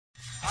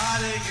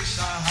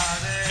Krishna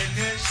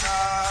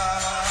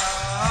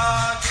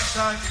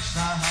Krishna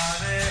Krishna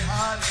Hare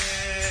Hare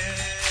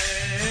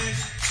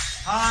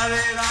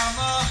Hare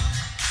Rama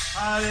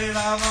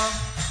Rama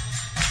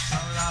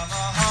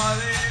Rama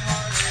Hare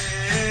Hare.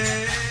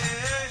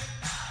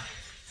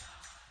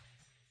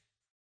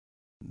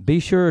 Be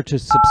sure to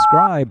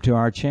subscribe to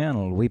our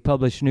channel. We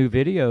publish new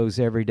videos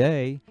every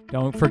day.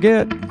 Don't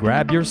forget,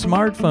 grab your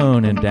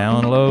smartphone and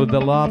download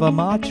the Lava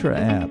Matra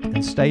app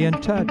and stay in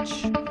touch.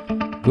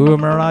 Guru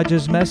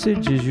Maharaj's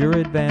message is your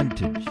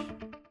advantage.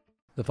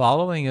 The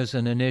following is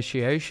an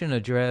initiation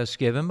address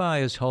given by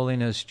His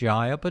Holiness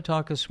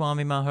Jayapataka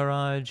Swami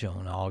Maharaj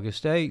on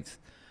August 8th,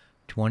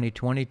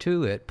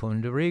 2022 at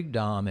Pundarik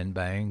Dham in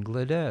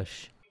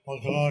Bangladesh.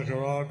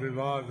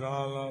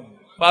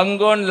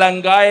 Pangon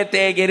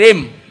Langayate Girim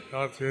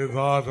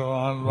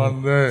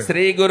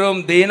Sri Gurum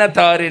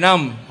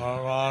Dinatarinam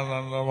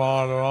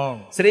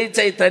Sri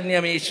Chaitanya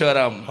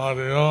Ishwaram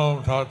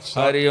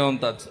Hari Om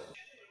Tat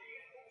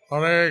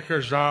Hare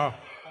Krishna.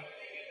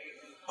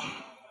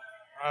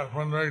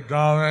 Pundarik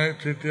Dhame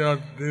Titiya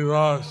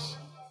Divas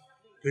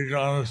Dikha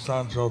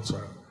Anushthan চলছে।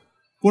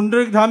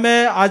 পুন্ডরিক ধামে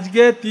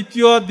আজকে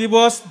তৃতীয়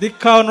দিবস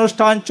দীক্ষা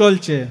অনুষ্ঠান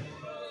চলছে।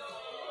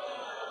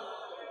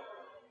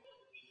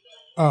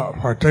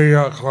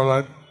 প্রতিজ্ঞা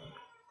করলেন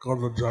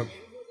কতজন?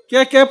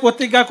 কে কে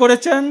প্রতিজ্ঞা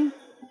করেছেন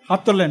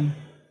হাত তোলেন।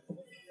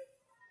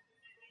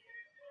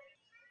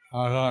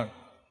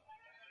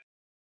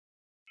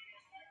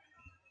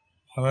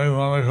 আমি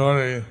মনে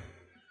করি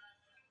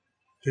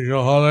দীক্ষা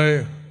হলে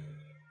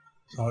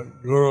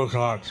গুরু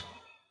কাজ।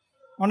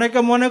 অনেকে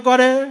মনে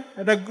করে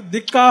এটা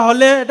দীক্ষা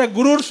হলে এটা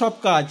গুরুর সব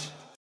কাজ।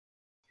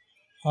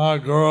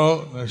 গুরু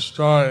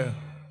নিশ্চয়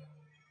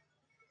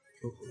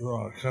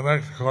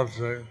কানেক্ট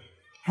করছে।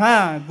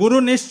 হ্যাঁ, গুরু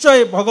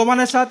নিশ্চয়ই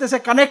ভগবানের সাথে সে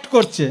কানেক্ট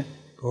করছে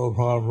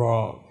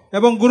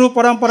এবং গুরু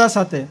পরম্পরার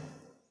সাথে।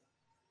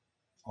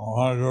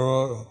 আমার গুরু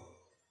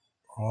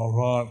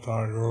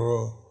তার গুরু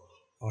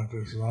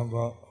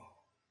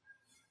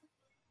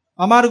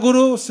আমার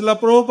গুরু শ্রীল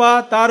প্রভুপাদ,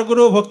 তার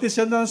গুরু ভক্তি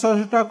সিদ্ধান্ত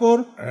সরস্বতী ঠাকুর,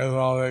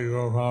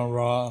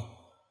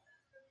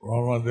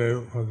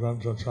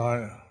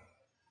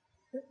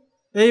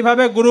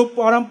 এইভাবে গুরু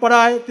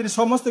পরম্পরায় তিনি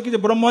সমস্ত কিছু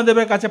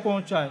ব্রহ্মদেবের কাছে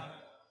পৌঁছায়।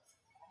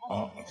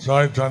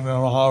 চৈতন্য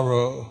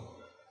মহাপ্রভু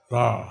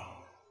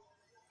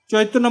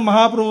চৈতন্য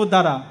মহাপ্রভু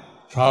দ্বারা।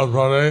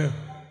 তারপরে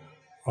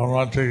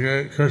ব্রহ্মা থেকে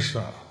কৃষ্ণ,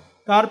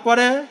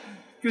 তারপরে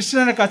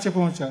কৃষ্ণের কাছে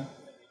পৌঁছায়।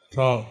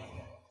 তো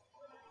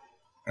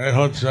এই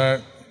হচ্ছে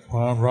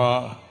পরম্পরা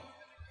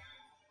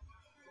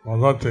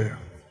পদ্ধতি।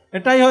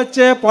 এটাই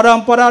হচ্ছে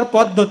পরম্পরার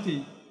পদ্ধতি।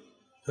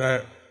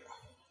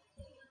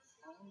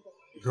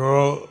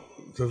 গুরু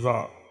যেটা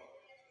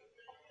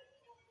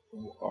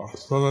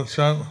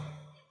শুনেছেন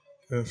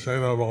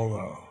সেটা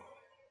বলবেন,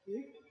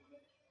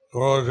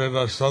 গুরু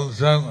যেটা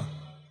শুনছেন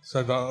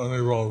সেটা উনি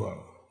বলবেন।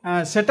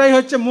 হ্যাঁ, সেটাই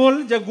হচ্ছে মূল,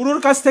 যে গুরুর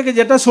কাছ থেকে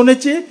যেটা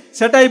শুনেছি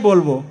সেটাই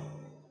বলবো।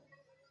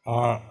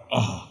 আর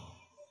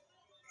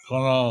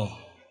কোনো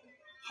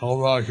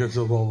খাওয়া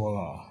কিছু বলবো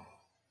না,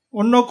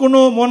 অন্য কোনো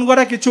মন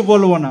গড়া কিছু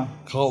বলবো না,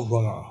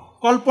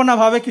 কল্পনা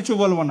ভাবে কিছু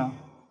বলবো না।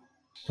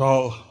 তো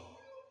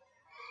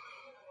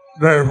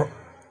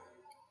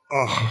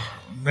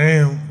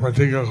নেম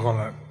প্রতিজ্ঞা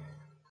করেন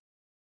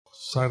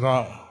সেটা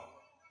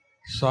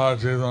সারা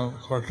জীবন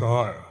করতে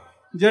হয়।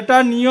 যেটা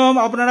নিয়ম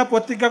আপনারা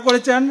প্রতিজ্ঞা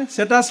করেছেন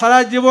সেটা সারা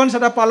জীবন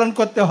সেটা পালন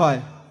করতে হয়।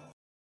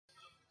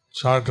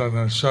 চারটা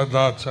নিষেধ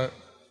আছে,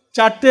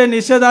 চারটে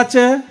নিষেধ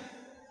আছে,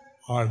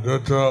 আর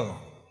দুটো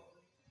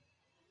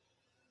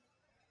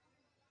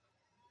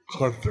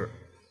করতে,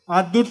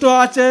 আর দুটো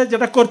আছে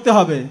যেটা করতে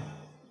হবে।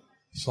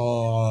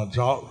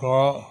 জপ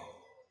করা,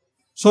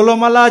 16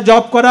 মালা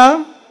জপ করা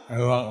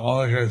এবং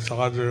অনেকে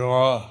সাহায্য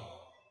করা,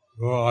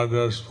 গুরু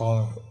আদেশ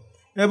পালন,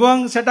 এবং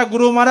সেটা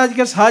গুরু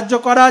মহারাজকে সাহায্য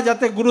করা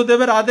যাতে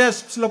গুরুদেবের আদেশ,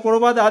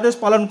 প্রভুপাদের আদেশ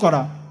পালন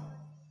করা।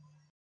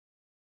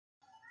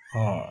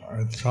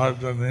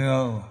 চারটা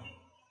নিয়ম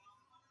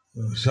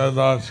নিষেধ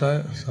আছে,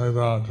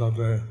 সেটা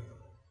যাতে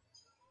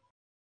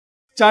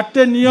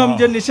চারটে নিয়ম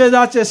যে নিষেধ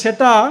আছে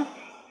সেটা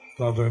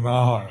যাতে না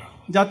হয়,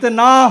 যাতে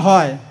না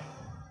হয়।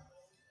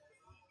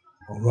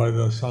 অবৈধ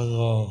সঙ্গ,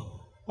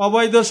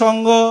 অবৈধ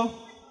সঙ্গ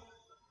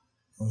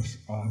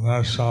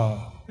নেশা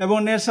এবং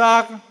নেশা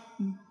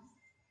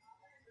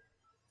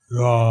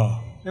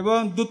এবং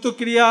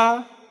দ্রুতক্রিয়া,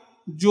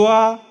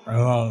 জুয়া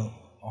এবং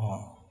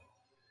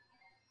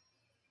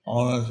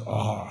অনেক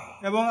আহার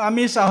এবং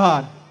আমিষ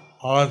আহার।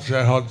 আজকে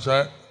হচ্ছে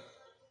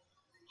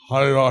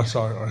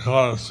হরিবাসর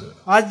একাদশী,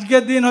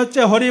 আজকের দিন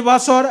হচ্ছে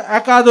হরিবাসর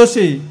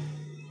একাদশী।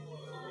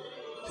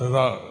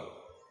 সেটা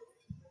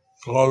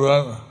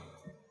করবেন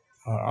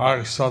আর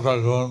 100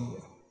 গুণ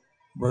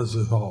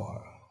বেশি ফল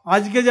হয়।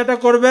 আজকে যেটা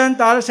করবেন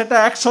তার সেটা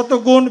 100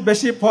 গুণ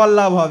বেশি ফল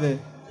লাভ হবে।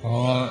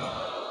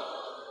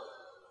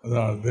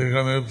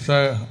 দীক্ষা নিচ্ছে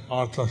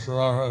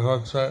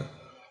হচ্ছে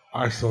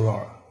 100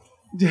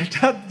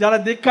 যেটা যারা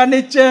দীক্ষা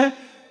নিচ্ছে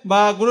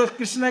বা গুরু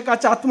কৃষ্ণের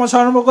কাছে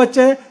আত্মসমর্পণ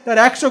করছে তার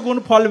 100 গুণ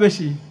ফল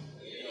বেশি।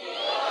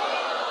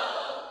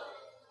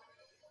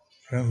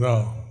 কিন্তু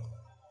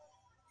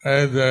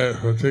এই যে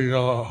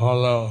প্রতিজ্ঞা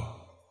হলো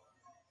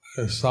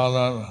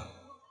সাধারণ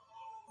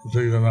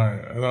প্রতিজ্ঞা নয়,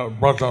 এটা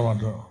ব্রত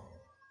মাত্র।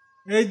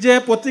 এই যে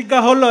প্রতিজ্ঞা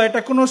হলো এটা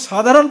কোনো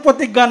সাধারণ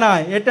প্রতিজ্ঞা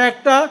নয়, এটা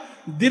একটা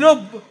দৃঢ়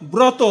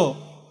ব্রত।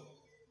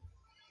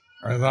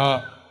 এটা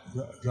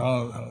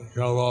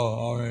গেল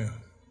আমি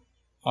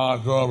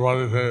তোমার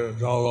বাড়িতে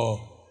যাবো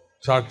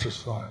 4টার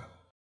সময়।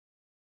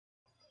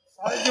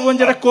 সারা জীবন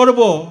যেটা করব,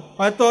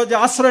 হয়তো যে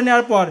আশ্রয়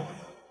নেওয়ার পর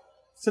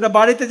সেটা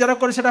বাড়িতে যারা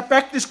করে সেটা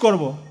প্র্যাকটিস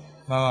করব।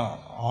 না,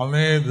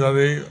 আমি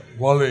যদি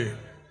বলি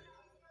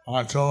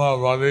তোমার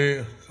বাড়ির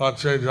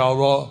কাছে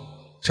যাবো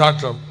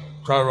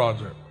 4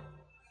 বাজে,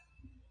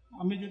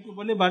 আমি যদি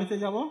বলি বাড়িতে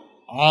যাব,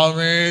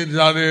 আমি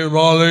যদি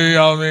বলি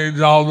আমি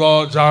যাবো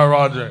 4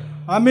 বাজে,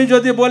 আমি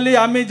যদি বলি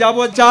আমি যাব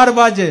 4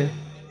 বাজে,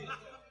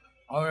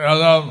 আমি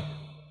এলাম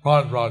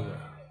 5 বাজে,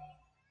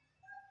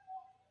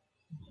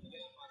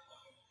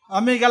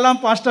 আমি গেলাম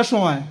 5টার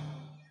সময়,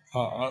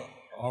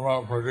 আমার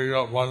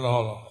প্রতিজ্ঞা বন্ধ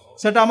হলো।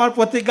 সেটা আমার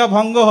প্রতিজ্ঞা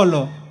ভঙ্গ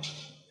হলো।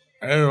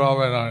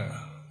 এইভাবে নয়,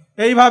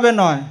 এইভাবে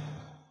নয়,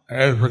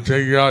 এই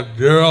প্রতিজ্ঞা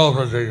দৃঢ়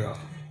প্রতিজ্ঞা।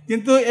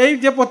 কিন্তু এই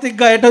যে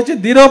প্রতিজ্ঞা এটা হচ্ছে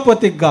দৃঢ়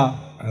প্রতিজ্ঞা।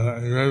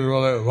 ইংরেজি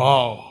বলে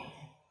ভাও।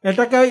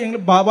 এটাকে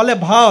বলে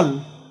ভাল।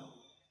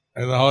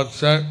 এটা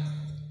হচ্ছে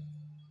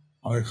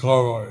আমি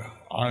করবো,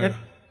 আমি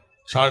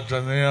 4টা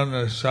নিয়ম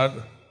নিষ্ঠা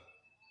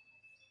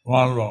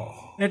মানব।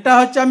 এটা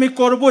হচ্ছে আমি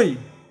করবই,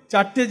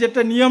 4টে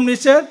যেটা নিয়ম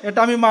নিষেধ এটা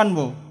আমি মানব।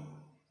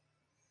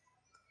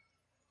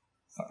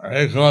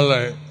 এই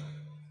করলে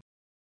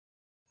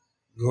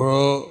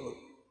গুরু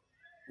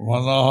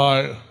মনে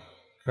হয়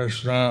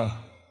কৃষ্ণ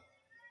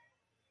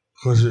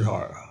খুশি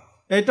হয়।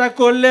 এটা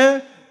করলে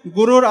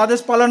গুরুর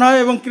আদেশ পালন হয়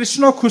এবং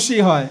কৃষ্ণ খুশি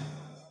হয়।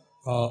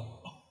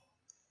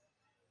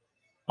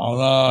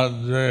 আমরা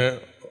যে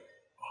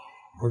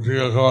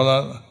প্রতিজ্ঞা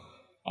করলেন,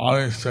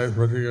 আমি সেই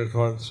প্রতিজ্ঞা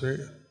করছি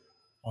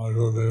আমার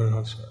গুরুদেবের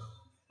কাছে।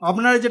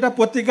 আপনারা যেটা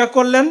প্রতিজ্ঞা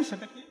করলেন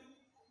সেটা কি?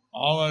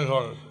 আমি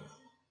করেছি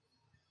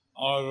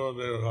আমার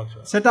গুরুদেবের কাছে,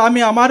 সেটা আমি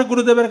আমার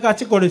গুরুদেবের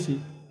কাছে করেছি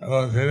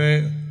এবং তিনি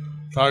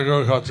তার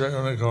গুরুর কাছে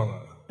উনি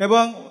করেন,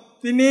 এবং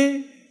তিনি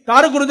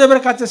তার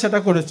গুরুদেবের কাছে সেটা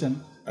করেছেন।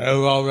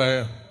 এইভাবে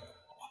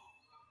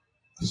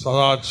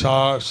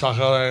সদাচার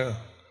সকালে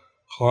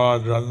করার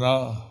জন্য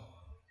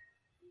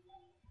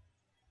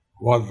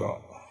বদ্ধ।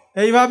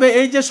 এইভাবে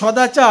এই যে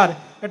সদাচার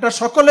এটা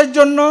সকলের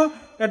জন্য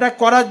এটা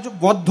করার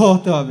বদ্ধ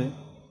হতে হবে।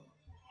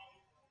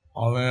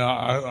 আমি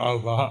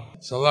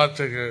সদা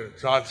থেকে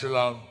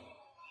যাচ্ছিলাম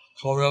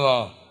কুমিল্লা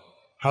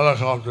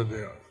হেলিকপ্টার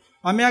দিয়ে,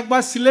 আমি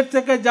একবার সিলেট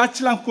থেকে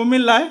যাচ্ছিলাম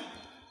কুমিল্লায়,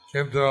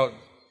 কিন্তু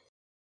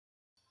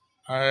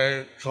এই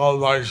কাল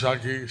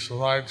বৈশাখী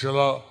সময় ছিল,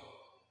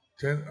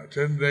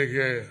 3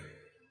 দিকে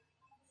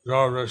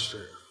ঝড়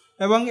বৃষ্টি,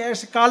 এবং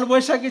কাল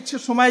বৈশাখী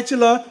সময়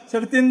ছিল,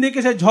 সেটা 3 দিকে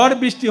সে ঝড়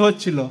বৃষ্টি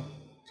হচ্ছিল।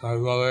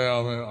 তারপরে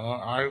আমি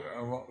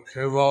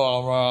কেবল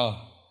আমরা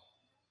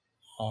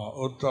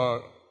উত্তর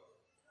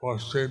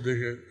পশ্চিম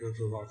দিকে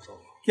যেতে পারতাম।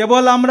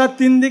 কেবল আমরা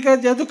 3 দিকে,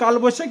 যেহেতু কাল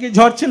বৈশাখী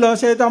ঝড় ছিল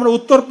সেহেতু আমরা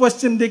উত্তর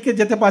পশ্চিম দিকে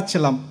যেতে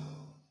পারছিলাম।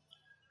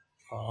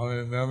 আমি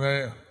নেমে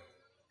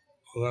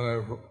ওখানে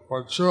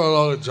প্রচুর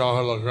লোক জড়ো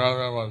হলো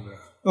গ্রামের মধ্যে।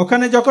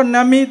 ওখানে যখন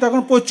নামি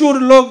তখন প্রচুর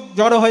লোক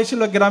জড়ো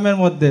হয়েছিল গ্রামের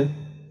মধ্যে।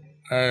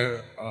 এই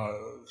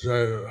যে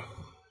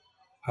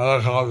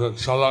হেলিকপ্টার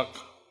চালক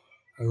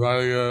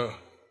এবারে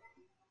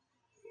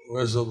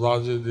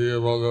বাজি দিয়ে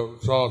বলে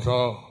চল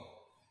চল।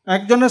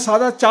 একজনের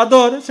সাদা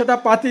চাদর সেটা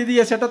পাতি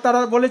দিয়ে সেটা তারা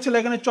বলেছিল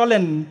এখানে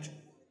চলেন,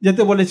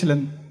 যেতে বলেছিলেন।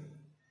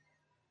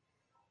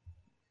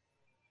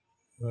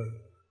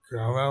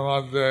 গ্রামের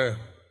মধ্যে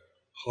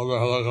কবে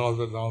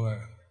হেলিকপ্টার নামে,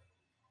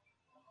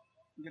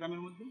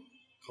 গ্রামের মধ্যে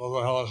কবে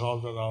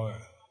হেলিকপ্টার নামে,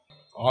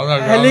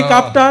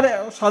 হেলিকপ্টার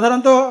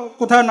সাধারণত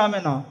কোথাও নামে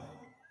না।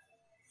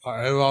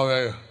 এইভাবে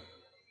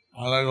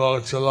অনেক লোক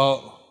ছিল,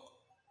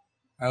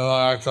 এবং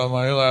একটা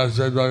মহিলা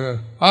এসে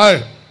হাই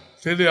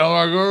তিনি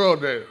আমার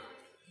গুরুদেব।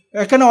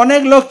 এখানে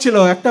অনেক লোক ছিল,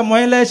 একটা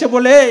মহিলা এসে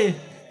বলে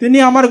তিনি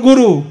আমার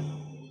গুরু।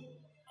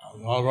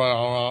 তারপরে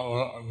আমরা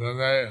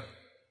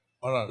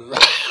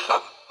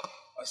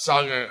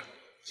সঙ্গে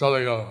চলে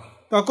গেল,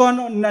 তখন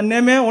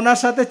নেমে ওনার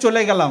সাথে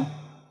চলে গেলাম।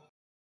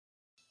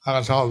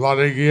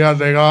 বাড়ি গিয়ে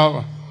দেখলাম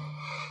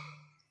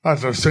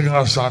একটা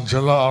সিংহাসন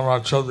ছিল, আমার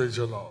ছবি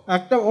ছিল।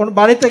 একটা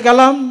বাড়িতে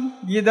গেলাম,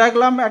 গিয়ে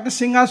দেখলাম একটা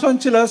সিংহাসন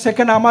ছিল,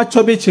 সেখানে আমার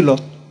ছবি ছিল,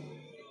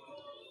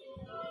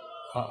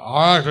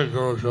 আর একটা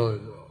গুরু ছবি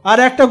ছিল, আর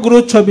একটা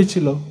গুরুর ছবি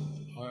ছিল।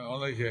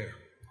 অনেকে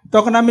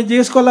তখন আমি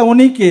জিজ্ঞেস করলাম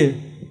উনি কে?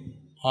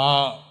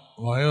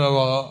 মহিলা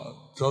বলো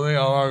তুমি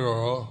আমার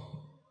গুরু,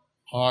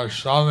 আমার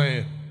স্বামী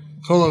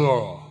কুলু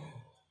গুরু।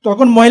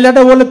 তখন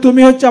মহিলাটা বলে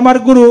তুমি হচ্ছে আমার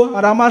গুরু,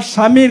 আর আমার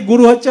স্বামীর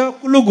গুরু হচ্ছে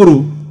কুলু গুরু।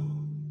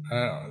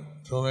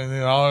 তুমি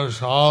নিরামিষ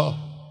খাও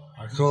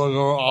আর কুলু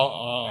গুরু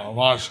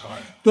মাছ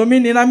খায়। তুমি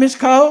নিরামিষ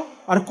খাও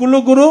আর কুলু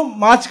গুরু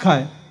মাছ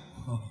খায়।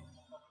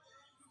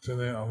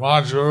 তুমি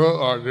মাছ গুরু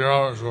আর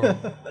নিরামিষ গুরু।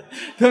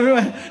 তুমি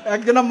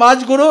একজন মাছ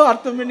গুরু আর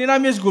তুমি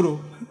নিরামিষ গুরু।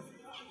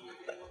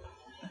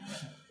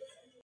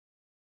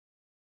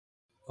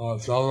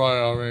 তারপরে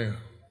আমি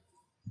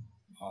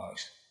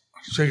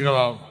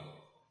শিখলাম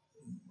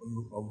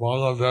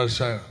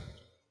বাংলাদেশে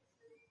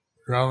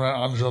গ্রামের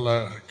অঞ্চলে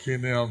কি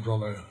নিয়ম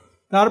চলে।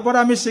 তারপরে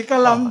আমি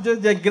শিখালাম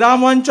যে গ্রাম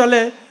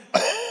অঞ্চলে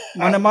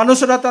মানে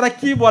মানুষরা তারা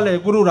কি বলে,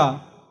 গুরুরা।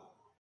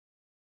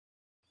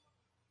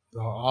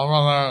 তো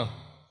আমাদের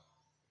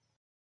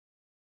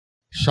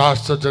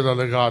শাস্ত্র যেটা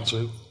লেখা আছে,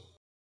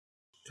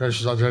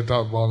 কৃষ্ণ যেটা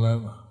বলেন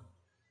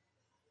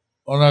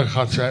ওনার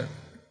কাছে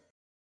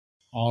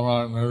আমরা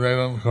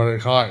নিবেদন করে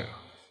খাই।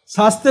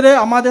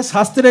 আমাদের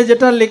শাস্ত্রে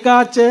যেটা লেখা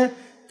আছে,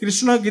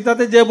 কৃষ্ণ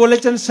গীতাতে যে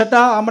বলেছেন সেটা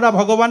আমরা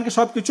ভগবানকে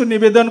সবকিছু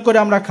নিবেদন করে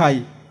আমরা খাই।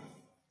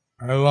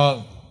 এবং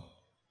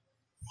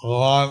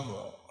ভগবান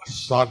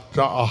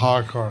সাতটা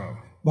আহার করেন।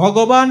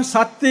 ভগবান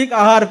সাত্বিক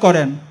আহার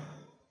করেন।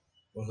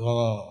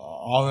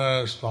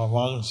 আমিষ বা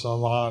মাংস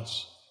মাছ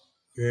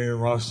ডিম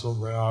রসুন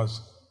পেঁয়াজ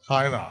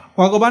খায় না।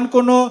 ভগবান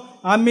কোনো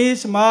আমিষ,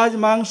 মাছ,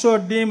 মাংস,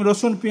 ডিম,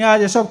 রসুন, পেঁয়াজ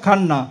এসব খান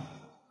না।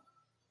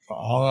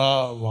 আমরা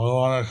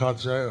ভগবানের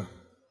কাছে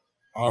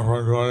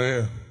অর্পণ করে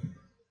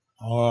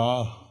আমরা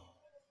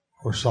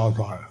প্রসাদ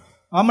পাই।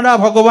 আমরা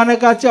ভগবানের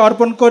কাছে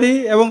অর্পণ করি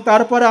এবং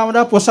তারপরে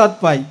আমরা প্রসাদ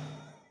পাই।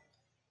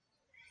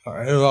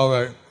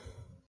 এইভাবে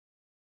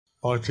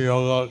ভক্তি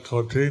যোগ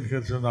কঠিন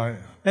কিছু নয়।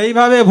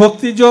 এইভাবে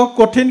ভক্তিযোগ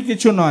কঠিন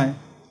কিছু নয়,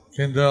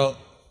 কিন্তু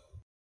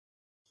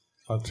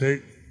ঠিক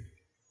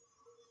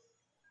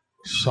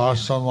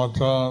শাস্ত্র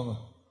মতন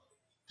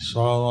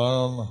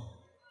সাধন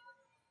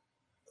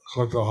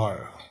করতে হয়।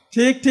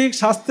 ঠিক ঠিক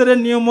শাস্ত্রের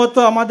নিয়ম মতো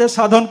আমাদের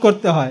সাধন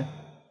করতে হয়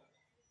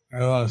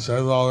এবং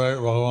সেইভাবে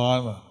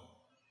ভগবান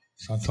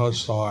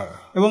সন্তুষ্ট হয়।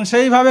 এবং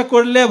সেইভাবে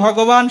করলে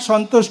ভগবান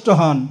সন্তুষ্ট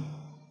হন।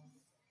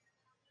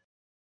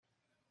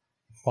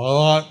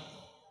 ভগবান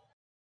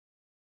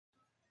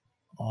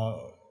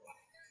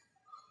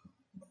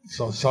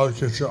সব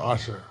কিছু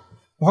আছে।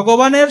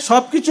 ভগবানের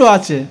সব কিছু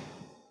আছে।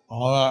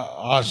 আমরা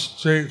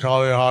আসছি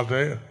খালি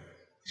হাতে,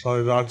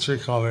 চলে যাচ্ছি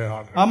খালি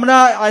হাতে। আমরা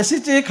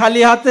এসেছি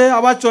খালি হাতে,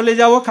 আবার চলে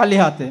যাব খালি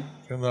হাতে।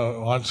 কিন্তু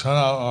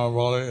মাঝখানে আমরা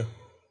বলি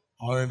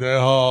আমি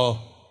দেহ,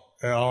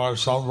 আমার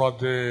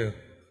সম্পত্তি।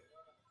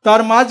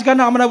 তার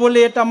মাঝখানে আমরা বলি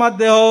এটা আমার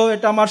দেহ,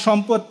 এটা আমার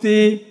সম্পত্তি।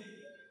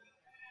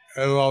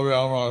 এইভাবে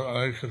আমরা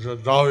অনেক কিছু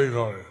দাবি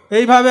করি।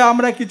 এইভাবে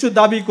আমরা কিছু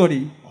দাবি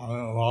করি।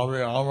 ভাবি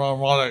আমরা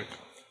মালিক।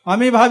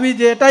 আমি ভাবি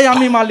যে এটাই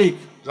আমি মালিক,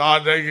 যা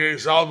দেখি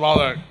সব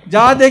মালিক।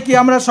 যা দেখি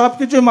আমরা সব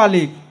কিছু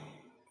মালিক।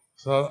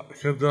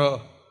 কিন্তু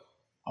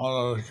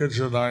আমরা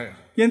কিছু নাই।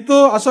 কিন্তু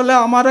আসলে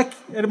আমরা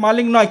এর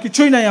মালিক নয়,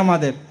 কিছুই নাই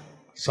আমাদের।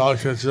 সব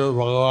কিছু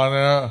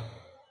ভগবানের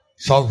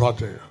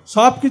সম্পত্তি।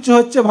 সব কিছু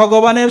হচ্ছে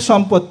ভগবানের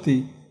সম্পত্তি।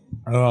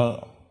 এবং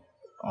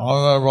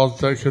আমাদের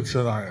বলতে কিছু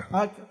নাই।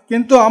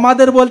 কিন্তু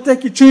আমাদের বলতে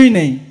কিছুই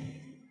নেই।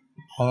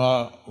 আমরা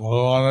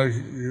ভগবানের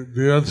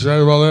দিয়েছে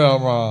বলে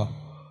আমরা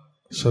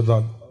সেটা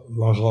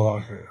লক্ষ্য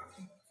রাখি।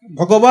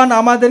 ভগবান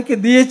আমাদেরকে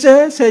দিয়েছে,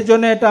 সেই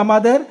জন্য এটা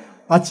আমাদের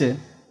আছে।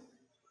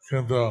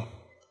 কিন্তু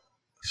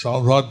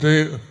সম্পত্তি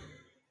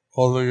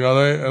বলতে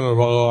গেলে এটা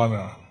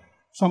ভগবানের।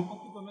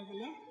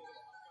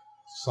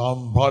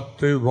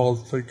 সম্পত্তি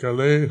বলতে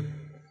গেলে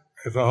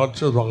এটা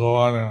হচ্ছে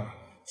ভগবানের।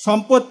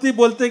 সম্পত্তি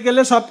বলতে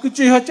গেলে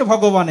সবকিছুই হচ্ছে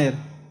ভগবানের।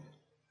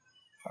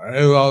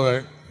 এইভাবে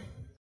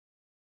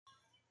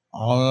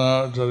আমরা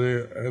যদি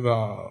এটা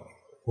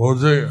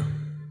বুঝি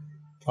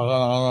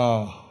তখন আমরা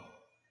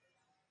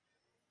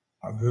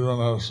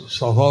জীবনে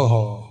সফল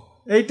হব।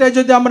 এইটা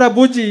যদি আমরা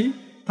বুঝি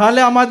তাহলে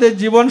আমাদের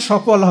জীবন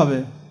সফল হবে।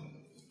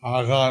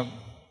 এখন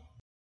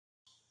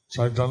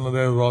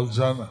চৈতন্যদেব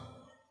বলছেন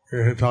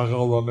গৃহে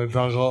থাকো বনে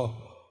থাকো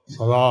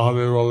সদা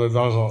হরি বলে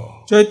ডাকো।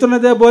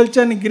 চৈতন্যদেব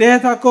বলছেন গৃহে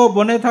থাকো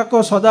বনে থাকো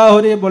সদা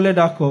হরি বলে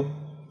ডাকো।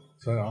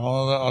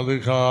 আমাদের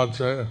অধিকার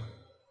আছে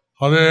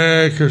হরে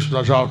কৃষ্ণ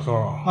জপ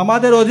করা।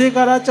 আমাদের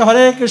অধিকার আছে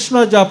হরে কৃষ্ণ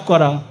জপ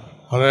করা,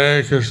 হরে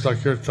কৃষ্ণ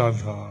কীর্তন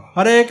করা,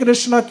 হরে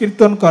কৃষ্ণ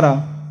কীর্তন করা।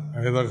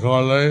 এটা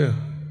করলে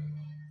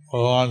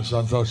ভগবান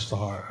সন্তুষ্ট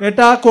হয়।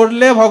 এটা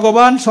করলে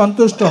ভগবান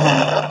সন্তুষ্ট হন।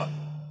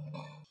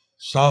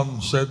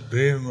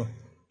 সংসিদ্ধিম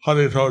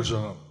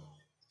হরিতোষণম।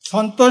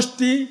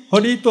 সন্তুষ্টি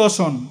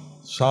হরিতোষণ।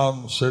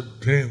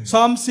 সংসিদ্ধিম।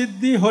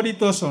 সমসিদ্ধি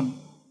হরিতোষণ।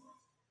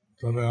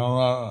 তাহলে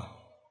আমরা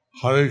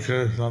হরিকে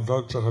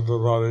সন্তুষ্ট করতে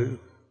পারি,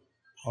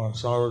 আমার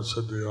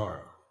সর্বসিদ্ধি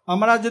হয়।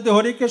 আমরা যদি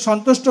হরিকে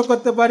সন্তুষ্ট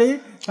করতে পারি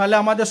তাহলে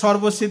আমাদের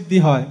সর্বসিদ্ধি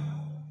হয়।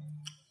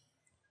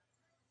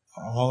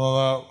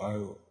 আমরা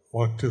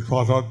ভক্তির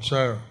পথ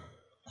হচ্ছে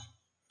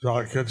যা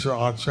কিছু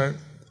আছে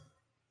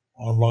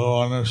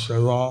ভগবানের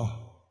সেবা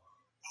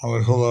আমরা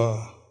খুব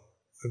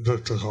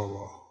যুক্ত করব।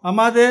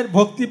 আমাদের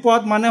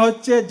ভক্তিপথ মানে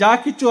হচ্ছে যা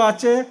কিছু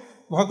আছে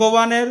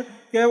ভগবানের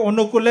কে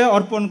অনুকূলে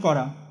অর্পণ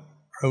করা।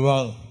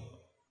 এবং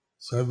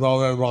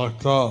সেইভাবে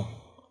ভক্ত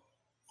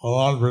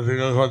ভগবান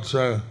প্রতিজ্ঞা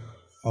করছে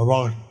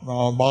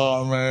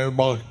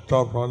ভক্ত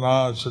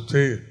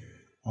প্রণাশতি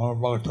আমার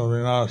ভক্ত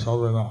বিনাশ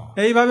হবে না।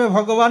 এইভাবে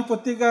ভগবান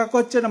প্রতিজ্ঞা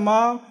করছেন মা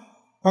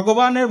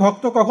ভগবানের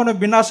ভক্ত কখনো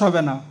বিনাশ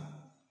হবে না।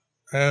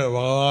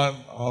 ভগবান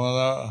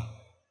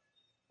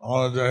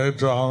আমরা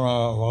যেহেতু আমরা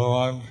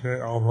ভগবানকে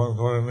অর্পণ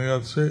করে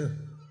নিয়েছি,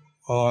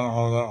 ভগবান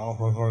আমাদের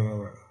অর্পণ করে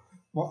নেবে।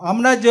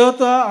 আমরা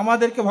যেহেতু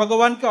আমাদেরকে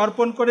ভগবানকে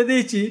অর্পণ করে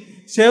দিয়েছি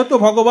সেহেতু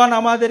ভগবান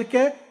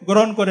আমাদেরকে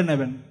গ্রহণ করে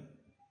নেবেন।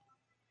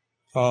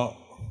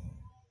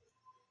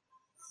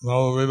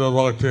 নববিধ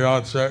ভক্তি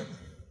আছে,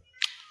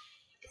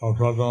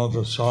 প্রথমত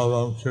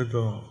শ্রবণ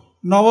কীর্তন।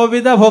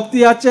 নববিধা ভক্তি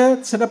আছে,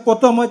 সেটা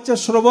প্রথম হচ্ছে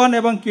শ্রবণ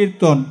এবং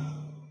কীর্তন।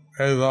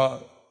 এইবার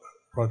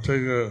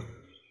প্রত্যেকে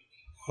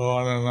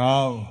ভগবানের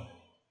নাম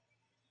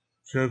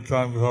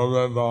কীর্তন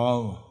করবে,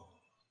 নাম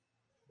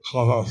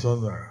কথা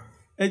শুনবে।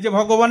 এই যে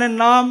ভগবানের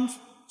নাম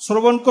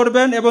শ্রবণ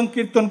করবেন এবং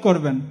কীর্তন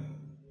করবেন।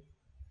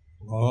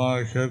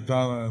 ভগবানের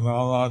কীর্তন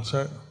নাম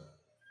আছে,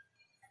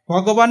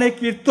 ভগবানের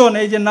কীর্তন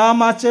এই যে নাম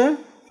আছে,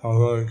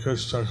 তারপরে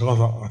কৃষ্ণের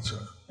কথা আছে।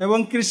 এবং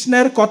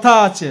কৃষ্ণের কথা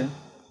আছে।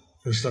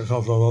 কৃষ্ণের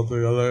কথা বলতে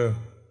গেলে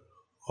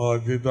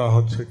গীতা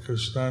হচ্ছে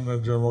কৃষ্ণের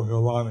নিজের মুখে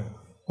বাণী।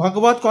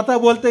 ভগবত কথা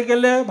বলতে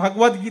গেলে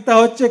ভগবত গীতা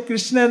হচ্ছে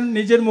কৃষ্ণের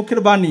নিজের মুখের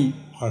বাণী।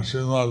 আর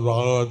শ্রীমদ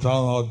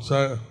ভাগবতম হচ্ছে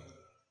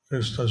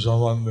কৃষ্ণ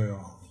সম্বন্ধীয়।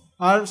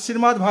 আর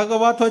শ্রীমদ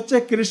ভাগবত হচ্ছে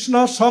কৃষ্ণ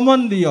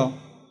সম্বন্ধীয়।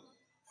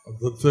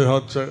 দুটোই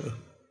হচ্ছে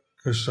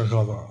কৃষ্ণ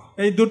কথা।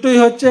 এই দুটোই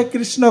হচ্ছে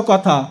কৃষ্ণ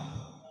কথা।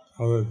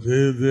 তবে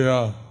জীব দিয়া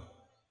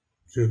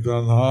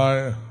কীর্তন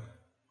হয়,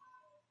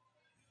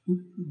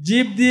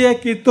 জীব দিয়ে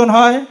কীর্তন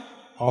হয়,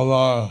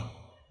 আবার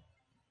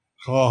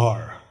খাওয়া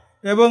হয়,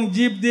 এবং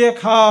জীব দিয়ে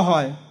খাওয়া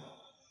হয়।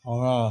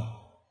 আমরা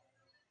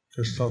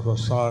কৃষ্ণ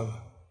প্রসাদ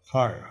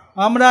খাই।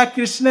 আমরা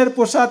কৃষ্ণের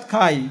প্রসাদ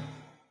খাই।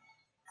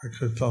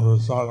 কৃষ্ণ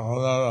প্রসাদ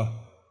আপনারা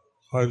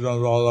কয়জন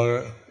ভালো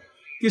লাগে?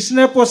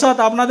 কৃষ্ণের প্রসাদ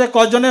আপনাদের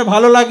কজনের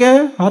ভালো লাগে?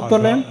 হাত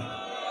তোলেন।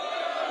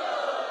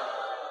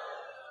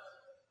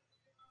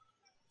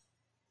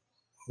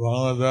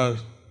 বাংলাদেশ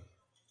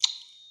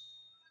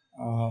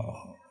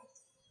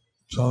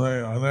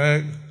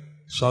অনেক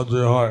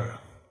সবজি হয়।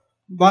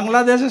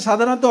 বাংলাদেশে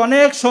সাধারণত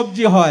অনেক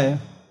সবজি হয়।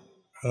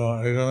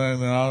 এখানে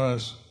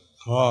নিরামিষ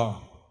খাওয়া,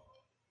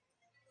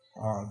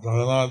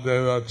 জগন্নাথ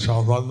দেবের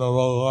 56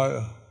 ভোগ হয়।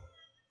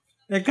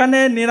 এখানে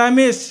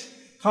নিরামিষ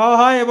খাওয়া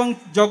হয় এবং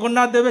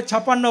জগন্নাথ দেবের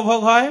 56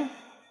 ভোগ হয়।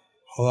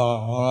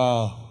 আমরা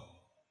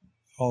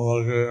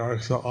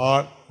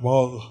 108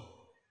 ভোগ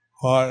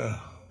হয়,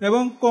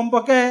 এবং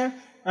কমপক্ষে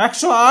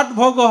 108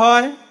 ভোগ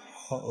হয়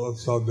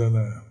উৎসব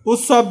দিনে।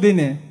 উৎসব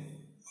দিনে।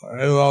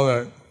 এইভাবে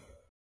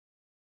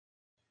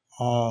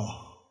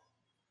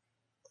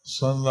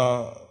সন্ধ্যা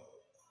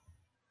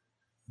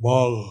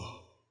ভোগ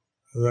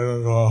নিবেদন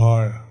করা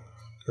হয়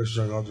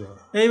কৃষ্ণের কাছে।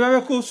 এইভাবে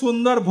খুব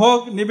সুন্দর ভোগ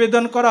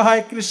নিবেদন করা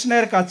হয়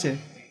কৃষ্ণের কাছে।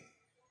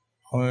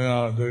 আমি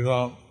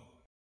দেখলাম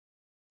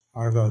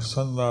একটা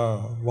সন্ধ্যা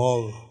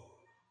ভোগ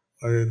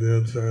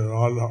দিয়েছে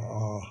রাধা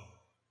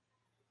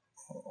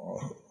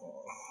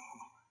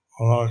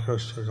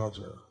কৃষ্ণের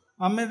কাছে।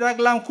 আমি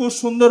দেখলাম খুব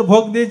সুন্দর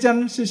ভোগ দিয়েছেন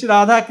শ্রী শ্রী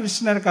রাধা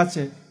কৃষ্ণের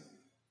কাছে।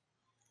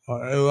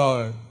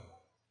 এইভাবে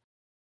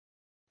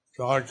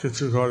যা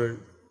কিছু করে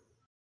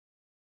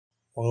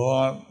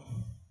ভগবান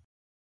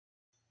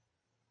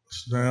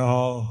স্নেহ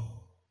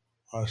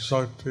আর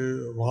শক্তি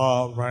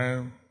ভাব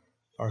প্রেম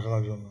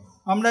রাখার জন্য।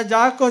 আমরা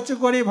যা কিছু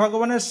করি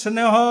ভগবানের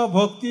স্নেহ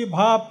ভক্তি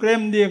ভাব প্রেম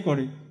দিয়ে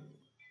করি।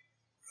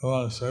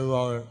 এবং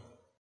সেইভাবে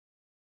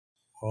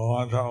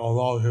ভগবানটা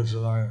অভাব কিছু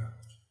নাই।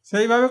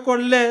 সেইভাবে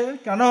করলে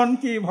কারণ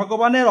কি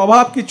ভগবানের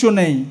অভাব কিছু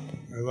নেই।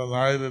 এটা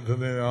নাই যে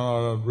তিনি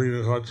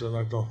বিক্রি করছেন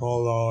একটা ফল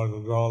দাও, একটা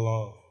জল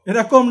দাও।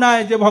 এরকম নাই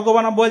যে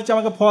ভগবান বলছে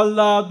আমাকে ফল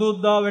দাও, দুধ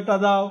দাও, এটা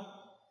দাও।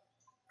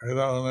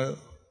 এটা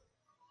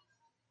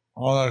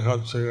আমাদের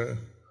কাছে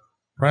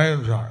প্রেম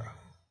চায়।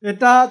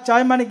 এটা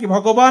চাই মানে কি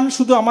ভগবান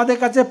শুধু আমাদের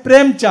কাছে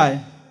প্রেম চায়।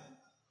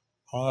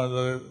 আমরা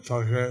যদি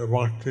তাকে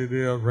ভক্তি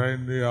দিয়ে প্রেম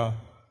দিয়া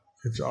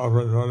কিছু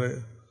অর্পণ করে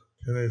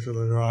তিনি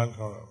সেটা গ্রহণ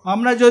করেন।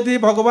 আমরা যদি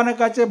ভগবানের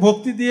কাছে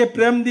ভক্তি দিয়ে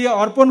প্রেম দিয়ে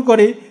অর্পণ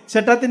করি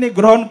সেটা তিনি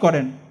গ্রহণ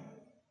করেন।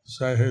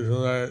 সেই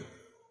হিসেবে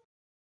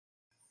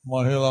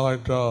মহিলা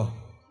হয়তো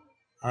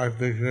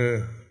একদিকে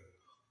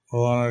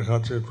ভগবানের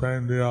কাছে প্রেম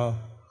দিয়া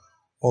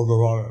বলতে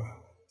পারে।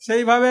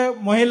 সেইভাবে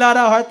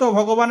মহিলারা হয়তো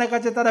ভগবানের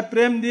কাছে তারা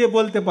প্রেম দিয়ে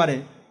বলতে পারে।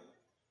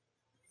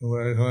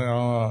 এখানে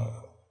আমরা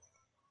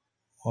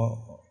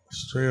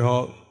স্ত্রী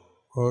হোক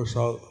পুরুষ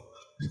হোক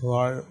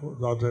সবাই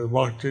যাতে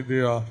ভক্তি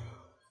দিয়া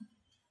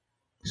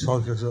সব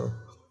কিছু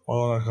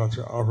ভগবানের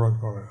কাছে অর্পণ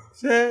করে।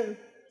 সে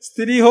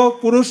স্ত্রী হোক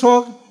পুরুষ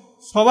হোক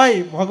সবাই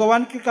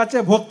ভগবানকে কাছে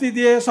ভক্তি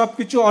দিয়ে সব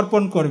কিছু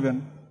অর্পণ করবেন।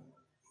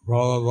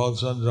 ভগবান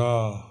বলছেন যা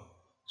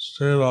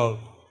স্ত্রী লোক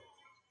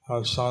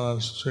আর সাধারণ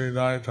স্ত্রী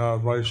নাই তার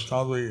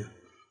বৈষ্ণবী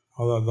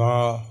তাদের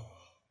দ্বারা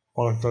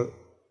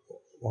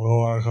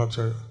ভগবানের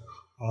কাছে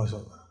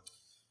আসেন।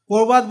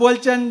 প্রভুপাদ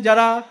বলছেন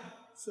যারা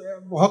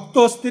ভক্ত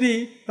স্ত্রী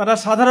তারা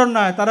সাধারণ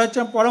নয়, তারা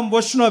হচ্ছেন পরম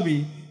বৈষ্ণবী।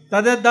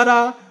 তাদের দ্বারা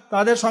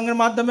তাদের সঙ্গের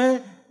মাধ্যমে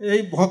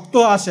এই ভক্ত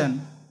আসেন।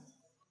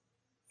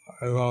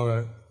 এভাবে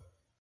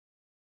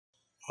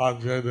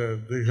আজকে যে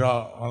দীক্ষা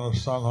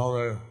অনুষ্ঠান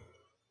হবে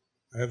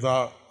এটা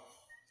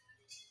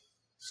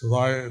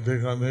সবাই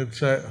দীক্ষা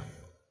নিচ্ছে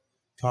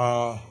তা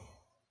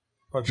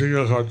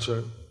প্রতিজ্ঞা করছে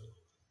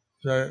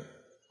যে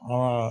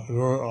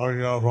আমরা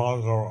আজ্ঞা পালন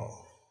করবো।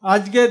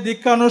 আজকে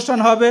দীক্ষা অনুষ্ঠান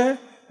হবে,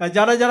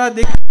 যারা যারা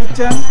দীক্ষা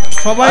নিচ্ছেন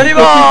সবাই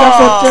প্রতিজ্ঞা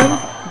করছেন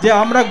যে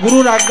আমরা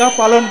গুরুর আজ্ঞা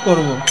পালন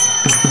করব।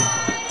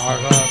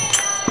 আজ্ঞা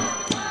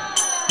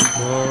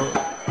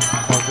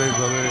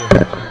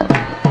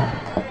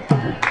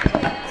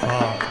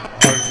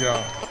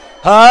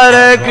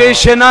Hare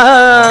Krishna,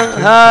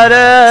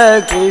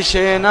 Hare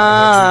Krishna,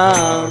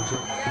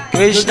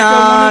 Krishna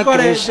মনে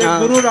করে যে Krishna,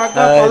 গুরুর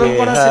আজ্ঞা পালন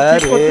করা সে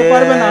ঠিক করতে Hare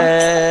পারবে না,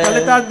 তাহলে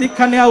Hare. তার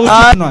দীক্ষা নেওয়া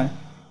উচিত নয়।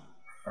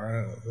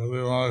 যদি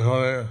মনে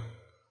করে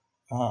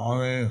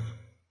আমি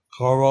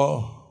করবো,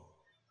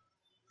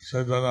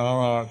 সেটা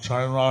আমরা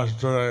 4 মাস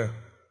ধরে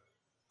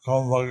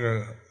কমপক্ষে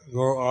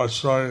গুরু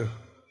আশ্রয়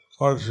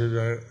করছি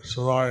যে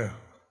সবাই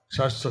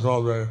চেষ্টা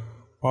করবে,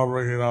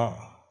 পারবে কিনা।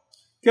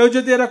 কেউ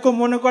যদি এরকম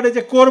মনে করে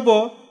যে করব,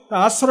 তা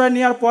আশ্রয়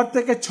নেওয়ার পর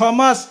থেকে 6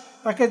 মাস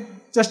তাকে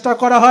চেষ্টা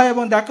করা হয়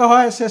এবং দেখা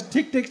হয় সে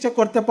ঠিক সে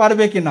করতে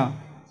পারবে কিনা।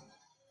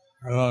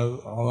 এখন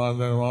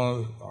আমাদের মানুষ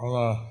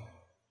আমরা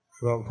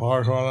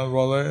ভগবানের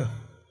বলে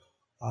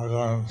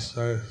এখন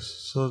সে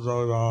সুযোগ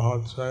দেওয়া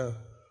হচ্ছে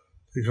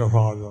দীক্ষা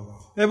পাওয়ার জন্য।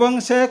 এবং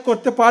সে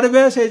করতে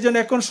পারবে, সেই জন্য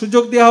এখন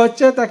সুযোগ দেওয়া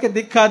হচ্ছে তাকে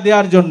দীক্ষা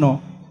দেওয়ার জন্য।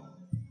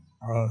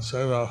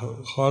 সেটা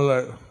করলে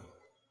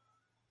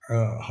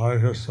হরে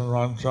কৃষ্ণ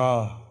মন্ত্র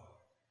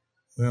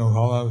নিয়ম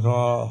পালন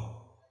করা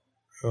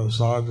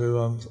সারা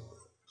জীবন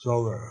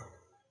চলবে।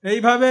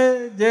 এইভাবে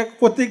যে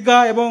প্রতিজ্ঞা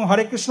এবং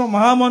হরে কৃষ্ণ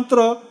মহামন্ত্র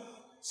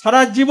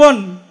সারা জীবন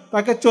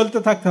তাকে চলতে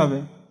থাকতে হবে।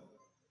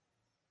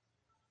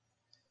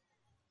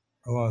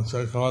 এবং সে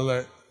করলে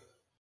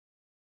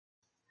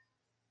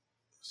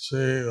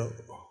সে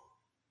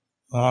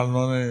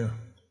নারমণি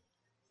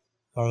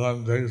তখন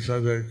দেখছে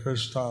যে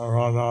কৃষ্ণ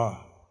রাধা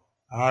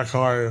এক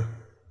হয়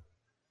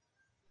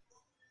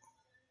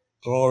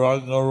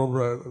গৌরাঙ্গ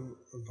রূপে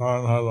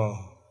ধারণ হলো।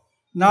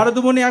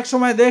 নারদমুনি এক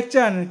সময়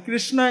দেখছেন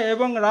কৃষ্ণ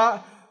এবং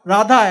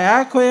রাধা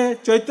এক হয়ে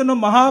চৈতন্য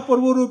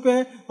মহাপ্রভু রূপে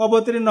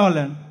অবতীর্ণ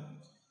হলেন।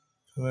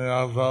 তিনি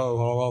এত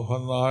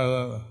ভাবাপন্ন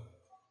হলেন,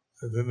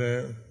 তিনি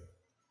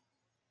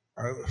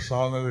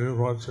সামনে দিকে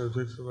পড়ছে,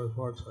 পিছনে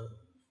পড়ছে।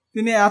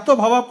 তিনি এত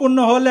ভাবাপন্ন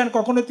হলেন,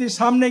 কখনো তিনি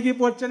সামনে গিয়ে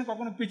পড়ছেন,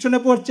 কখনো পিছনে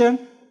পড়ছেন।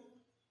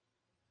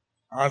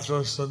 এত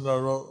সুন্দর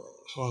রূপ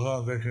কখনো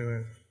দেখিনি।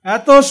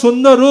 এত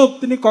সুন্দর রূপ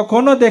তিনি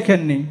কখনো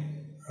দেখেননি।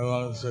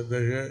 এবং সে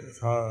দেখে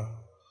তার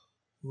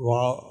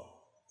ভাব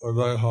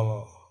উদয় হলো।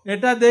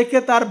 এটা দেখে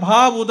তার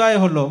ভাব উদয়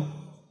হলো।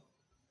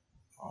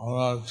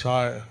 আমরা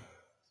চাই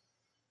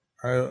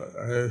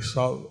এই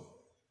সব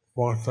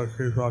ভক্ত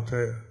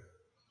কৃপাতে,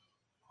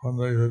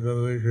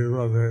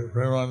 কৃপাতে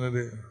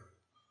প্রেমানিধি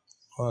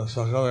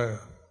সকালে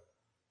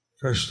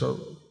কৃষ্ণ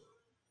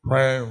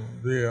প্রেম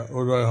দিয়ে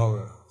উদয়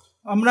হবে।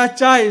 আমরা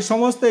চাই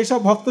সমস্ত এইসব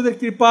ভক্তদের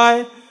কৃপায়,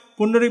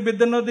 পুণ্ডরিক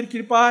বিদ্যানদীর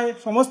কৃপায়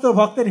সমস্ত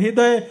ভক্তের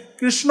হৃদয়ে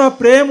কৃষ্ণ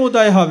প্রেম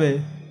উদয় হবে।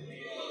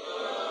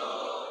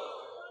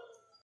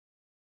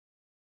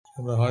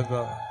 কিন্তু হয়তো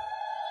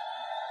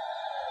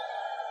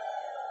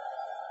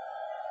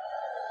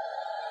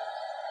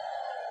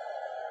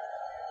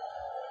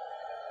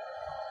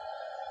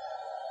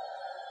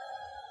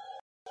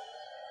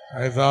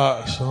এটা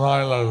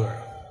সময় লাগবে,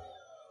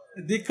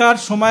 দীক্ষার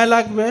সময়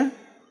লাগবে।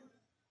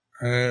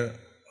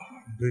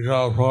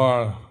 দীক্ষার পর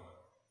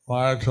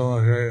মায়ের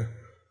তোমাকে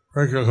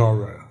পরীক্ষা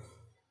করবে।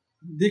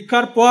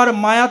 দীক্ষার পর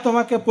মায়া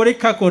তোমাকে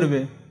পরীক্ষা করবে।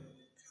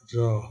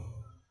 তো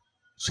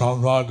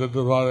সংবাদ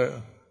দিতে পারে,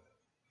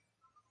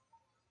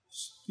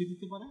 কি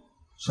দিতে পারে?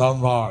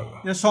 সংবাদ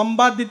যে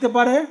সংবাদ দিতে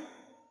পারে,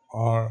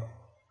 আর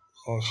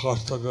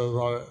কষ্ট দিতে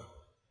পারে,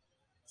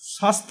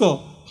 স্বাস্থ্য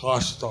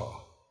কষ্ট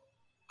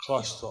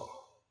কষ্ট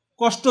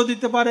কষ্ট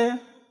দিতে পারে,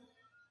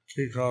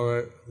 ঠিক হবে,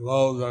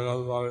 লোভ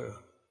দেখাতে পারে।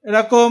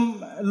 এরকম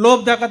লোভ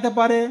দেখাতে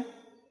পারে।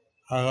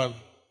 এখন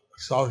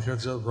সব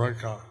কিছু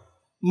পরীক্ষা,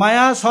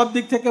 মায়া সব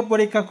দিক থেকে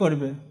পরীক্ষা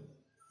করবে।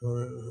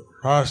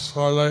 ফার্স্ট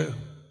করলে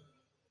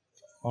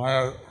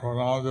মায়ের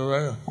প্রণাম দেবে,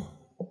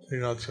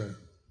 ঠিক আছে,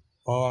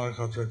 ভগবানের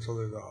কাছে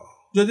চলে যাও।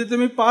 যদি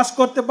তুমি পাস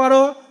করতে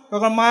পারো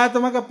তখন মায়া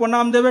তোমাকে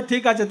প্রণাম দেবে,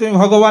 ঠিক আছে তুমি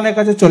ভগবানের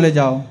কাছে চলে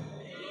যাও।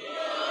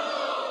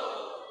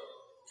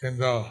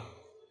 কিন্তু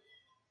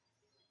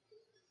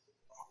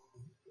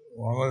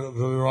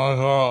যদি মনে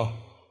করো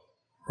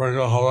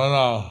পরীক্ষা হবে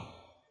না,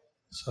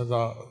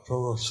 সেটা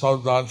তবু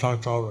সাবধান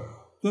থাকতে হবে।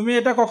 তুমি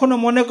এটা কখনো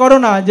মনে করো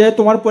না যে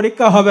তোমার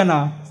পরীক্ষা হবে না,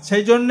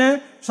 সেই জন্যে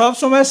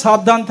সবসময়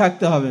সাবধান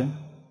থাকতে হবে।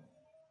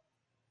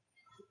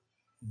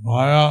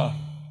 মায়া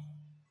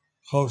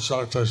খুব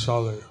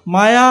শক্তিশালী,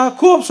 মায়া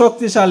খুব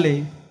শক্তিশালী।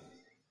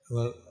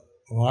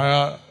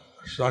 মায়া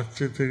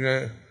শক্তি থেকে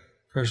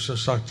কৃষ্ণ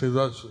শক্তি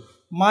বেশি।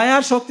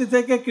 মায়ার শক্তি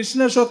থেকে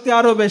কৃষ্ণের শক্তি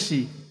আরো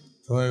বেশি।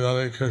 তুমি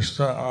যদি কৃষ্ণ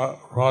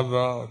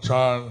রাধা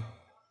চান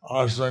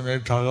আশ্রয়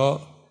নিয়ে থাকো,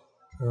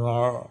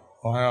 তোমার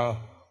মায়া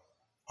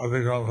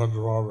অতিক্রম করতে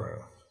পারবে।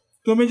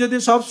 তুমি যদি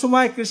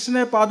সবসময়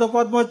কৃষ্ণের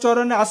পাদপদ্ম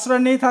চরণে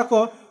আশ্রয় নিয়ে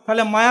থাকো,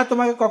 তাহলে মায়া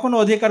তোমাকে কখনো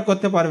অধিকার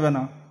করতে পারবে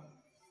না।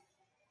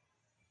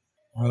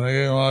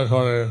 অনেকেই মনে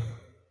করে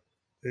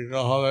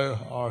দীক্ষা হলে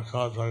আমার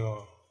কাজ থাকো।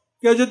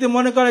 কেউ যদি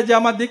মনে করে যে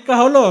আমার দীক্ষা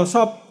হলো,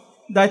 সব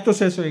দায়িত্ব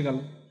শেষ হয়ে গেল।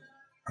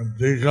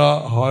 দীক্ষা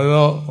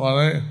হলো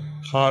মানে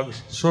কাজ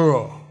শুরু,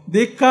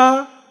 দীক্ষা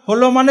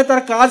হলো মানে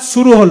তার কাজ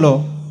শুরু হলো।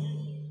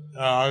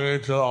 আগে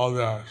ছিল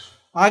অভ্যাস,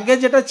 আগে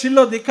যেটা ছিল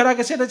দীক্ষার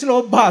আগে সেটা ছিল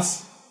অভ্যাস,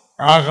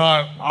 এখন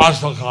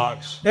আসল কাজ।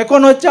 এখন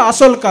হচ্ছে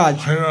আসল কাজ।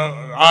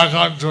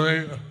 এখন তুমি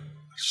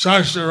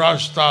শেষ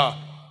রাস্তা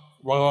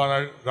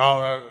ভগবানের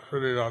ধামে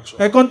ফিরে যাচ্ছ।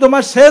 এখন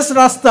তোমার শেষ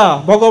রাস্তা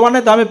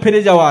ভগবানের ধামে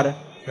ফিরে যাওয়ার।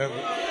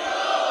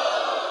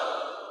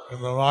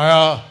 কিন্তু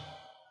মায়া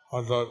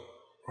অর্থাৎ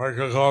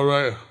পরীক্ষা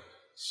করবে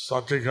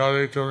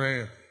সত্যিকারে তুমি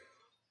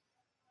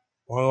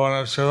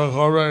ভগবানের সেবা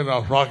করবে না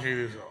ফাঁকি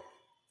দিছ।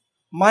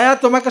 মায়া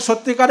তোমাকে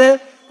সত্যিকারে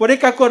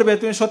পরীক্ষা করবে,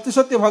 তুমি সত্যি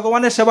সত্যি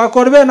ভগবানের সেবা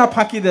করবে না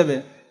ফাঁকি দেবে।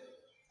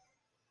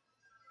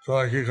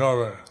 তোমরা কি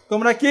করবে?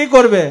 তোমরা কি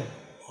করবে?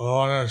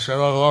 ভগবানের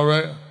সেবা করবে।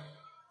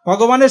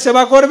 ভগবানের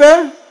সেবা করবে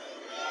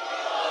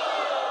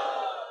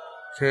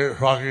কে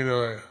ফাঁকি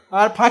দেবে?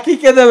 আর ফাঁকি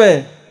কে দেবে?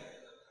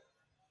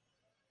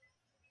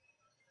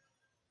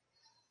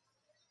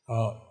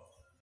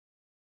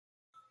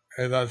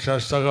 এটা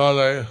চেষ্টা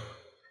করলে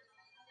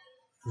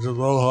কিছু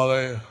ভুল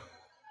হলে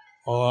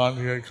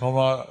ভগবানকে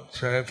ক্ষমা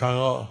চেয়ে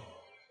থাকো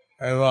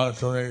এবং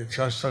তুমি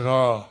চেষ্টা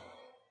করো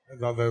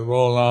যাতে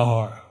ভুল না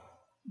হয়।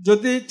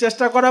 যদি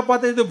চেষ্টা করার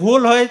পথে যদি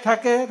ভুল হয়ে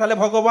থাকে তাহলে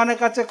ভগবানের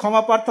কাছে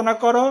ক্ষমা প্রার্থনা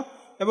করো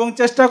এবং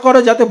চেষ্টা করো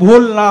যাতে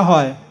ভুল না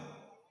হয়।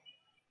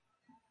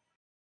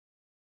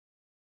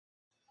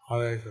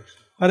 হরে কৃষ্ণ।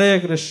 হরে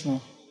কৃষ্ণ।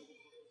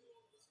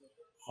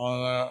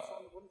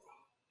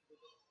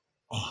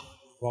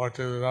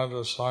 ভক্তিবেদান্ত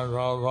স্বামী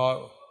প্রভুপাদ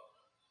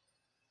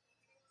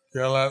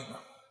গেলেন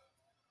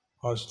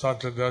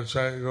হস্তাতে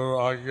দেশে গুরু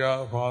আজ্ঞা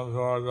পালন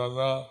করার জন্য।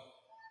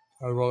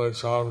 তারপরে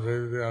সব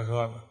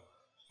এখন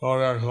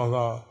গৌড়ের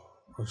কথা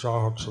প্রচার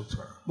হচ্ছে।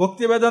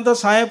 ভক্তি বেদান্ত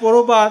স্বামী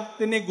প্রভুপাদ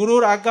তিনি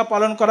গুরুর আজ্ঞা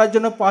পালন করার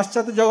জন্য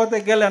পাশ্চাত্য জগতে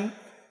গেলেন,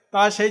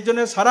 তা সেই জন্য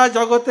সারা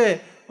জগতে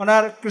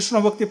ওনার কৃষ্ণ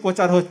ভক্তি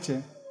প্রচার হচ্ছে।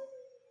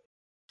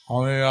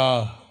 আমি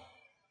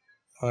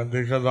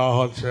দীক্ষা দেওয়া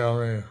হচ্ছে,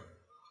 আমি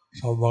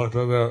সব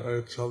ভক্তদের এই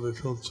ছবি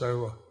তুলছে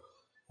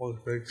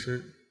দেখছি,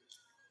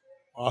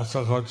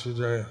 আশা করছি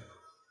যে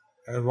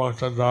এই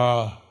ভক্ত দ্বারা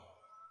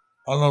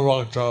অন্য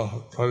ভক্ত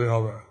তৈরি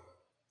হবে।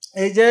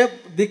 এই যে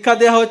দীক্ষা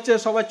দেওয়া হচ্ছে,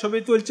 সবাই ছবি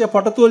তুলছে,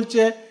 ফটো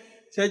তুলছে,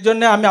 সেই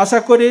জন্য আমি আশা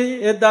করি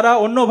এর দ্বারা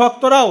অন্য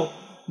ভক্তরাও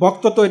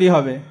ভক্ত তৈরি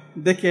হবে।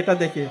 দেখি এটা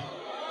দেখি।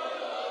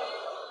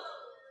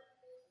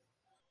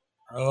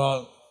 এবং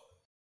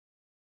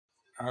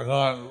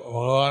এখন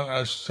ভগবান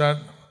এসছেন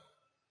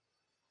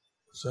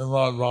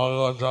শ্রীমদ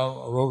ভাগবতম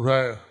রূপে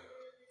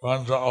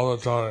গ্রন্থ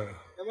অবতারে।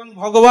 এবং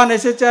ভগবান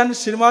এসেছেন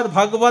শ্রীমদ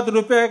ভাগবত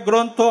রূপে,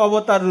 গ্রন্থ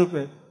অবতার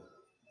রূপে।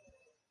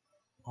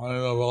 আমি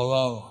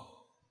বললাম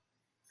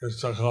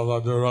কৃষ্ণ কথা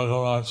দু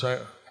রকম আছে।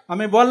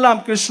 আমি বললাম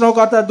কৃষ্ণ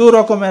কথা দু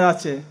রকমের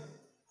আছে।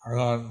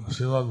 এখন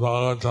শ্রীমদ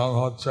ভাগবতম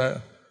হচ্ছে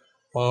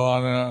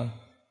ভগবানের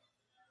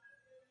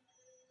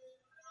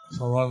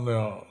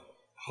সম্বন্ধীয়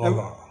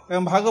কথা,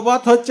 এবং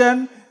ভাগবত হচ্ছেন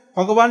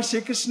ভগবান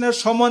শ্রীকৃষ্ণের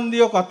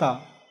সম্বন্ধীয় কথা।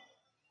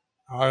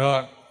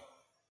 এখন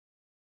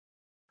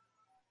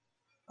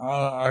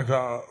একটা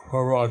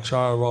পূর্ব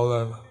আচার্য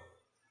বলেন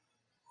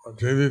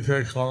পৃথিবীতে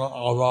কোনো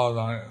অভাব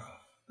নাই।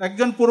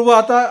 একজন পূর্ব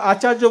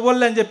আচার্য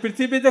বললেন যে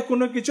পৃথিবীতে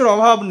কোনো কিছুর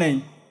অভাব নেই,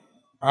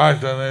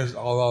 একটা জিনিস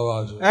অভাব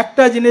আছে,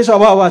 একটা জিনিস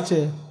অভাব আছে,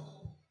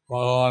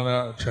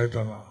 ভগবানের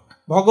চেতনা।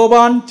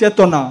 ভগবান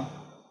চেতনা,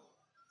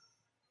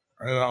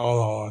 এটা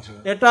অভাব আছে।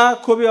 এটা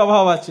খুবই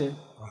অভাব আছে।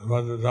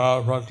 যারা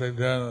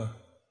প্রত্যেকদিন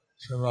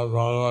শ্রীমদ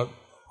ভাগবত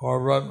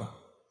পড়বেন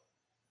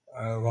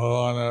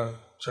ভগবানের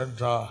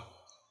চিন্তা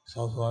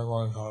সবসময়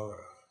মনে থাকবে।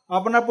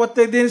 আপনার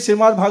প্রত্যেকদিন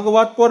শ্রীমদ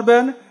ভাগবত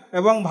পড়বেন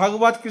এবং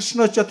ভাগবত কৃষ্ণ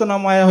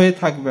চেতনাময় হয়ে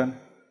থাকবেন।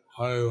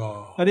 হরি বল।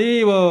 হরি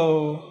বল।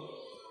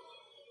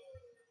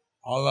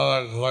 আপনারা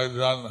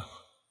কয়েকজন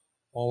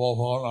মোবাইল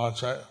ফোন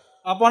আছে?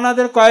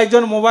 আপনাদের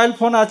কয়েকজন মোবাইল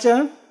ফোন আছে?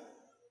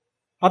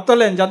 হাত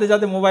তোলেন যাদের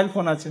যাদের মোবাইল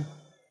ফোন আছে।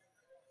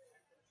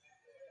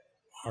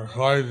 আর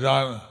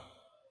কয়েকজন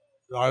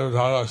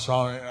জয়পতাকা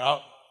স্বামী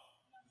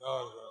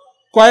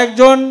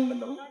কয়েকজন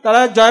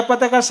তারা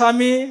জয়পতাকা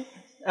স্বামী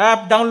অ্যাপ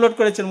ডাউনলোড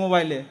করেছেন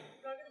মোবাইলে।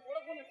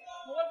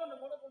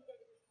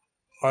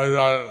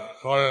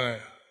 করেনি।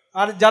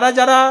 আর যারা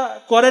যারা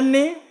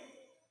করেননি,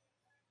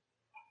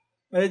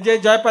 এই যে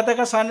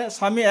জয়পতাকা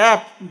স্বামী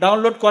অ্যাপ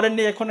ডাউনলোড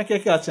করেননি, এখানে কে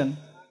কে আছেন?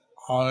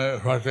 আমি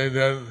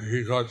প্রত্যেকদিন কি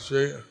করছি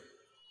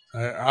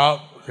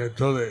অ্যাপকে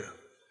তুলে।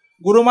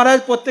 গুরু মহারাজ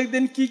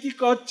প্রত্যেকদিন কি কি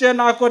করছে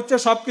না করছে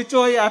সবকিছু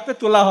ওই অ্যাপে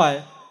তোলা হয়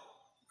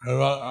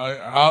এবং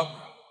অ্যাপ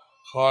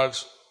খরচ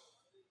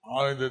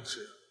আমি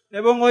দিচ্ছি।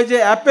 এবং ওই যে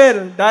অ্যাপের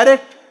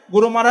ডাইরেক্ট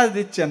গুরু মহারাজ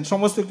দিচ্ছেন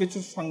সমস্ত কিছু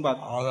সংবাদ।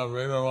 আমরা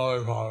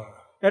বিনামূল্যে পাবেন।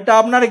 এটা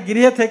আপনার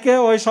গৃহে থেকে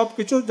ওই সব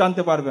কিছু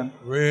জানতে পারবেন,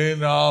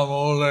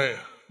 বিনামূল্যে।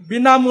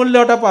 বিনামূল্যে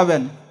ওটা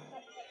পাবেন।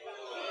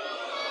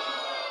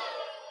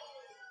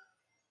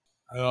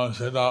 এবং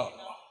সেটা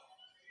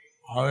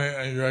আমি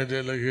ইংরেজিতে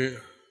লিখি,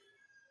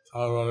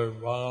 তারপরে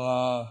বাংলা,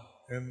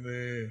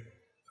 হিন্দি,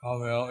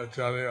 তামিল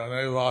ইত্যাদি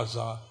অনেক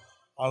ভাষা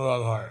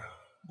আলাদা হয়।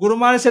 গুরু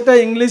মহারাজ সেটা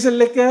ইংলিশে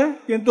লেখে,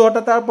 কিন্তু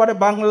ওটা তারপরে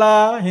বাংলা,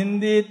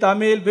 হিন্দি,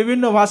 তামিল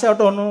বিভিন্ন ভাষায়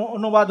ওটা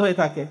অনুবাদ হয়ে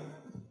থাকে।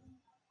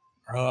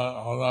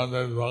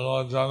 আমাদের বাংলা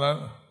জানেন,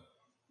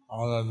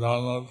 আমাদের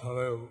ডাউনলোড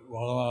করে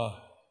বাংলা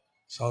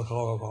সব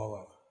খবর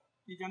পাবেন।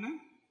 কি জানেন?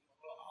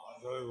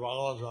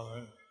 বাংলা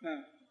জানেন,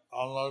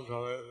 ডাউনলোড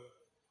করে।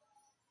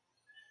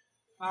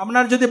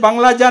 আপনার যদি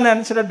বাংলা জানেন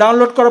সেটা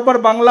ডাউনলোড করার পর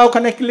বাংলা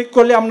ওখানে ক্লিক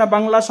করলে আপনার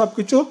বাংলা সব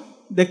কিছু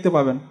দেখতে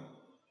পাবেন।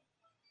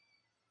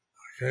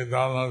 কে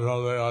ডাউনলোড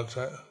হবে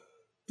আছে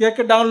কে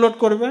কে ডাউনলোড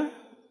করবে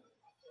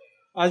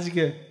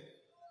আজকে?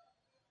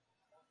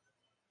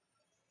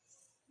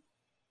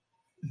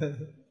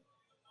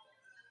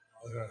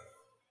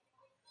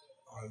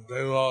 আর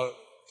দেখব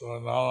তোমার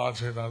নাম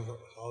আছে না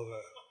হবে।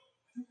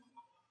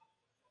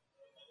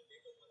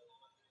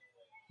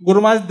 গুরু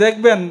মহারাজ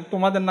দেখবেন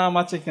তোমাদের নাম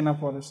আছে কিনা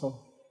পরে সব।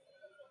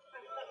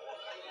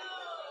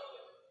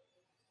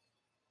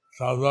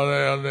 তারপরে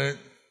অনেক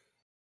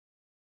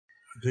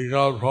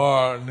টিকার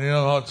পর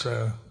নিয়ম হচ্ছে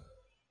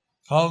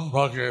কম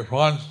ফাঁকে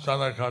 5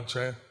 জনের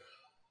কাছে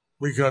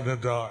ভিক্ষা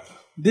নিতে হয়।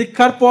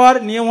 দীক্ষার পর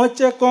নিয়ম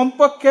হচ্ছে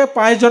কমপক্ষে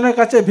 5 জনের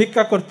কাছে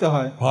ভিক্ষা করতে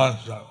হয়। 5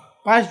 জন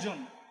 5 জন,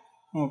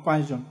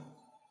 5 জন।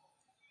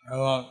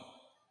 এবং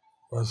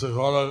বেশি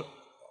করার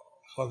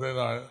ক্ষতি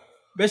নয়।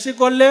 বেশি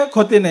করলে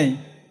ক্ষতি নেই।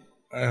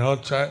 এই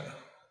হচ্ছে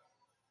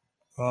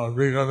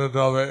ভিক্ষা নিতে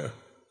হবে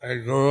এই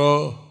গুরু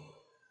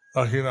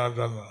দক্ষিণার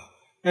জন্য।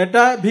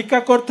 এটা ভিক্ষা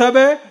করতে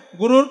হবে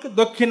গুরুর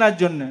দক্ষিণার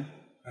জন্য।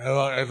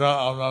 এবং এটা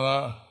আপনারা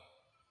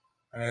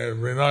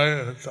বিনয়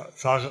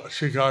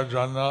শিক্ষার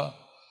জন্য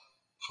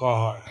করা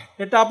হয়।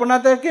 এটা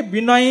আপনাদেরকে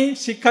বিনয়ী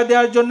শিক্ষা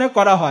দেওয়ার জন্য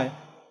করা হয়।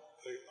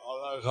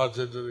 আপনার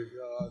কাছে যদি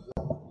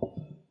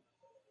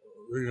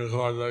ভিক্ষা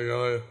করা যায়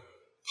গেলে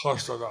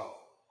কষ্ট দাও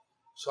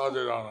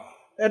সাজে দাও না।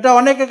 এটা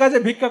অনেকের কাছে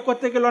ভিক্ষা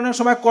করতে গেলে অনেক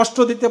সময় কষ্ট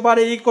দিতে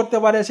পারে, ই করতে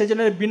পারে, সেই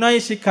জন্য বিনয়ী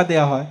শিক্ষা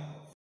দেওয়া হয়।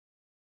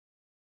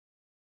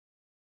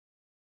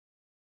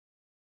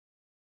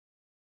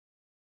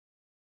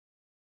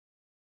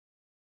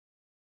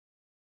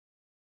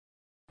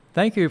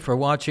 Thank you for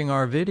watching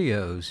our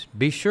videos.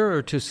 Be sure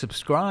to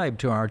subscribe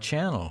to our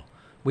channel.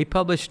 We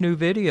publish new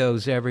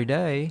videos every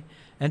day,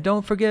 and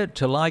don't forget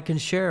to like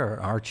and share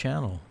our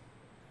channel.